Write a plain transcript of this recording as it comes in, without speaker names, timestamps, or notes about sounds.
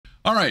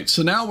All right,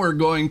 so now we're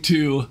going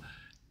to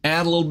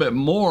add a little bit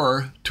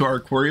more to our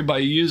query by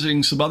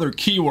using some other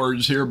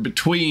keywords here,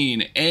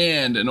 between,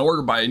 and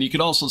order by. And you can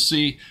also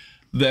see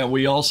that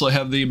we also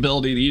have the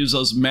ability to use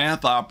those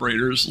math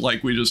operators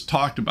like we just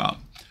talked about.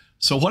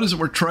 So what is it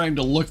we're trying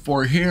to look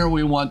for here?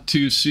 We want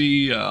to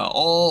see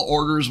all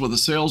orders with a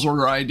sales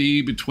order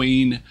ID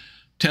between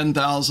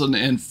 10,000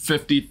 and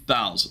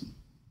 50,000.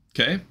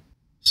 Okay,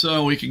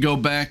 so we can go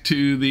back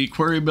to the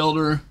query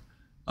builder,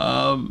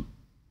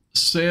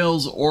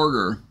 sales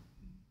order.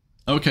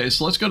 Okay,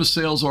 so let's go to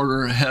sales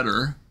order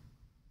header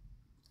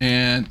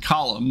and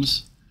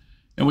columns,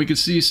 and we can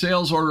see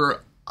sales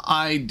order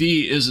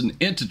ID is an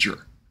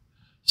integer.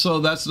 So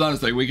that's another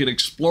thing. We can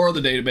explore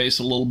the database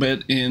a little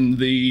bit in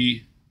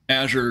the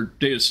Azure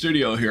Data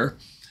Studio here,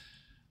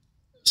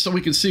 so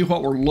we can see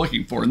what we're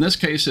looking for. In this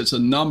case, it's a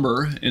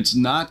number. It's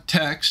not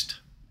text.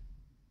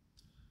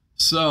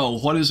 So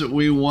what is it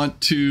we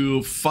want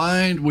to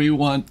find? We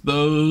want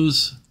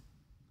those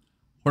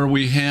where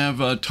we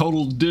have a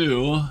total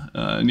due,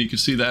 and you can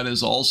see that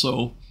is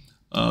also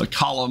a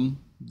column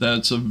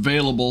that's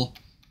available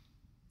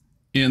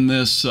in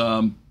this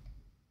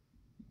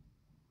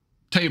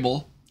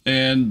table,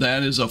 and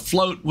that is a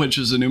float, which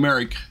is a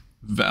numeric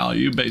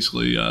value,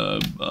 basically a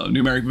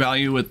numeric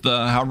value with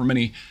however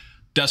many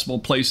decimal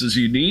places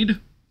you need.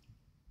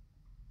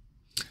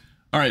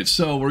 All right,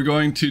 so we're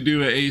going to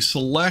do a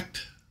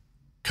select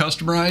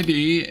customer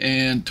ID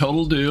and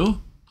total due.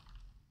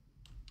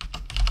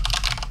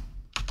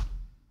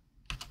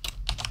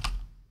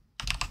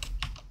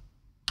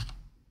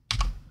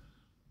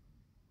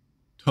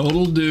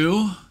 Total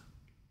due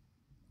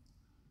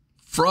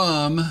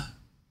from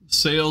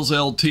sales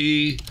LT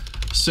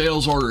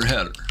sales order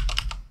header.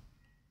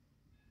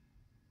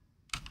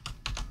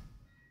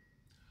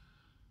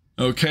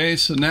 Okay,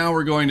 so now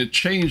we're going to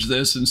change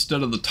this.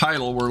 Instead of the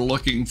title, we're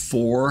looking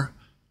for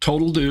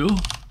total due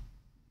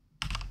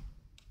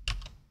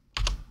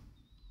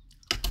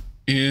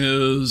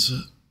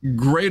is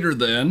greater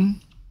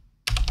than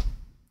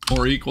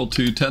or equal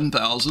to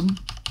 10,000.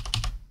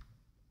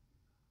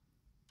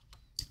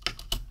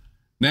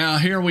 Now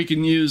here we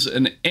can use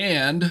an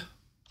and,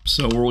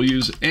 so we'll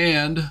use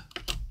and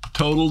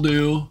total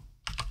due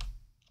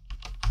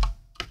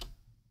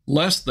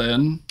less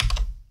than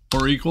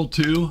or equal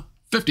to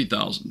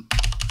 50,000.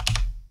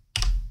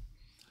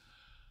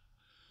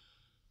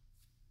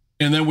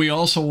 And then we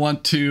also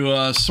want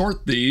to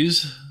sort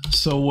these,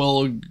 so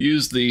we'll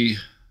use the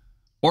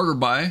order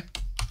by.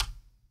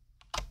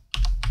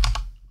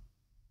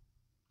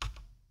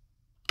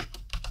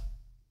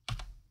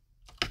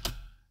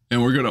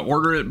 And we're going to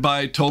order it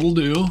by total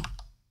due.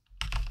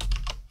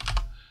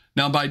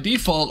 Now by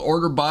default,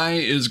 order by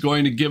is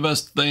going to give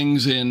us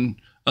things in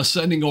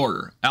ascending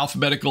order,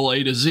 alphabetical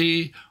A to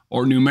Z,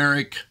 or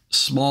numeric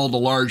small to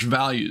large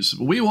values.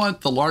 We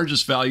want the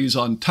largest values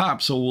on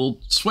top, so we'll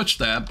switch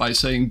that by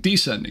saying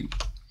descending.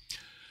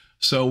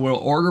 So we'll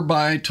order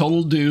by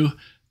total due,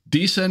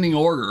 descending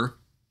order,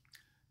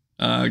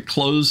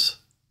 close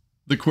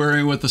the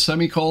query with a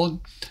semicolon,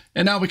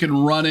 and now we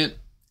can run it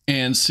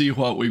and see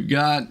what we've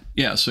got.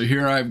 Yeah, so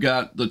here I've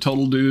got the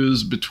total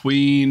dues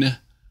between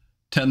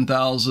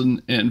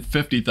 10,000 and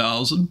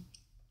 50,000.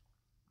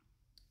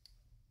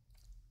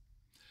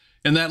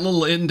 And that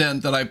little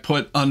indent that I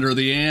put under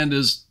the and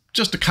is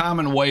just a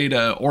common way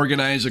to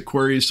organize a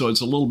query so it's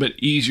a little bit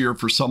easier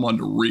for someone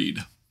to read.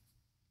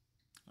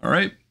 All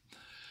right.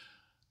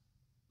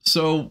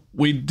 So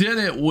we did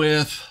it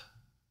with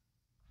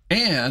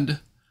and,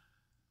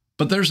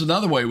 but there's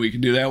another way we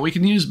can do that. We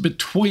can use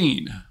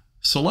between.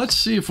 So let's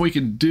see if we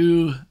can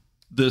do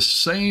the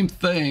same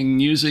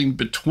thing using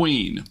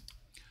between.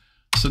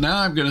 So now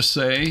I'm going to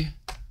say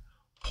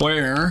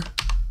where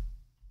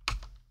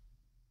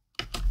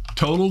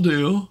total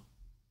due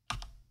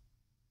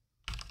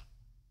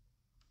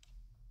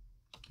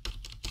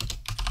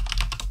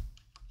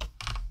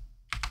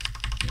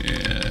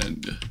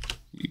and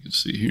you can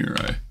see here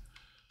I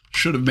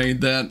should have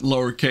made that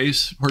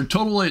lowercase, where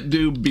total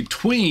due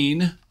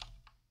between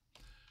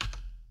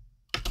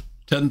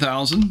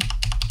 10,000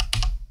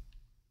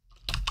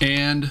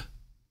 and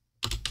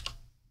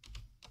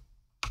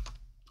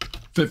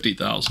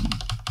 50,000.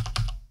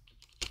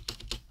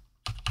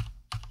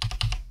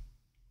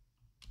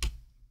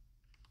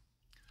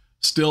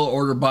 Still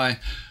order by.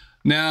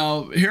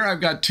 Now here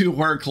I've got two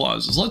where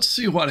clauses. Let's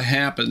see what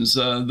happens.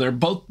 They're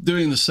both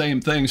doing the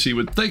same thing, so you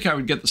would think I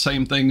would get the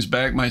same things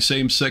back, my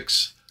same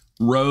 6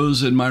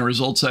 rows in my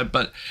result set,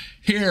 but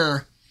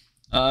here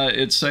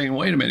it's saying,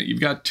 wait a minute, you've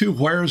got 2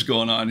 wheres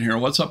going on here.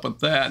 What's up with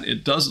that?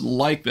 It doesn't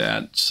like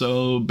that.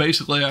 So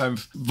basically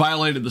I've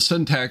violated the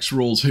syntax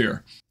rules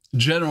here.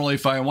 Generally,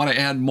 if I want to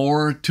add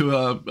more to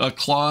a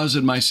clause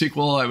in my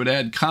SQL, I would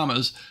add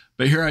commas,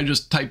 but here I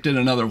just typed in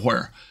another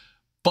where.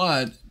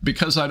 But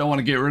because I don't want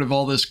to get rid of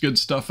all this good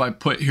stuff I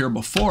put here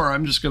before,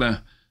 I'm just going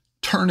to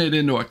turn it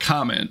into a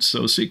comment.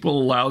 So SQL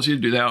allows you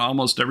to do that.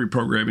 Almost every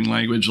programming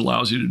language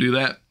allows you to do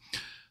that.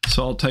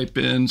 So I'll type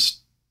in /*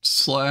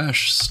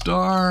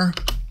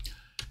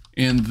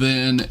 and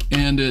then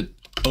end it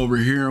over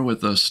here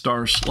with a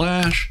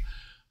 //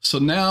 So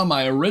now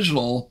my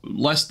original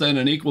less than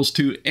and equals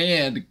to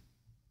and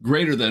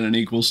greater than and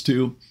equals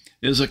to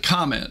is a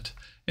comment.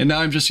 And now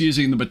I'm just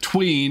using the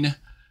between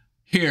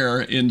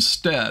here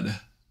instead.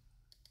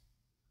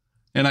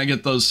 And I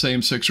get those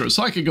same 6 rows.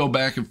 So I could go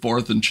back and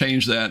forth and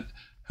change that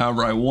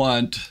however I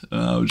want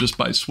just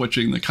by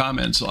switching the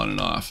comments on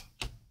and off.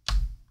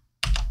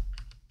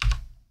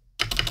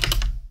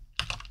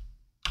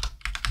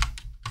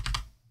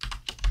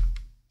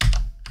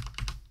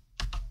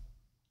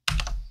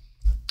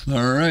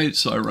 All right,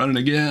 so I run it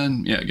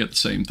again. Yeah, I get the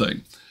same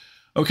thing.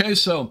 Okay,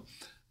 so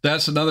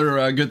that's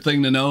another good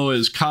thing to know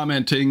is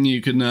commenting.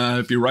 You can,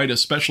 if you write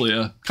especially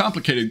a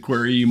complicated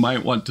query, you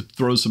might want to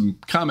throw some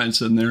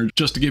comments in there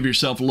just to give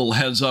yourself a little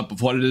heads up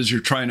of what it is you're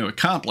trying to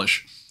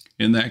accomplish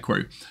in that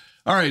query.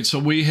 All right, so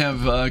we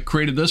have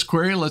created this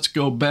query. Let's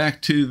go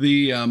back to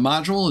the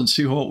module and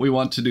see what we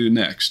want to do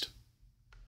next.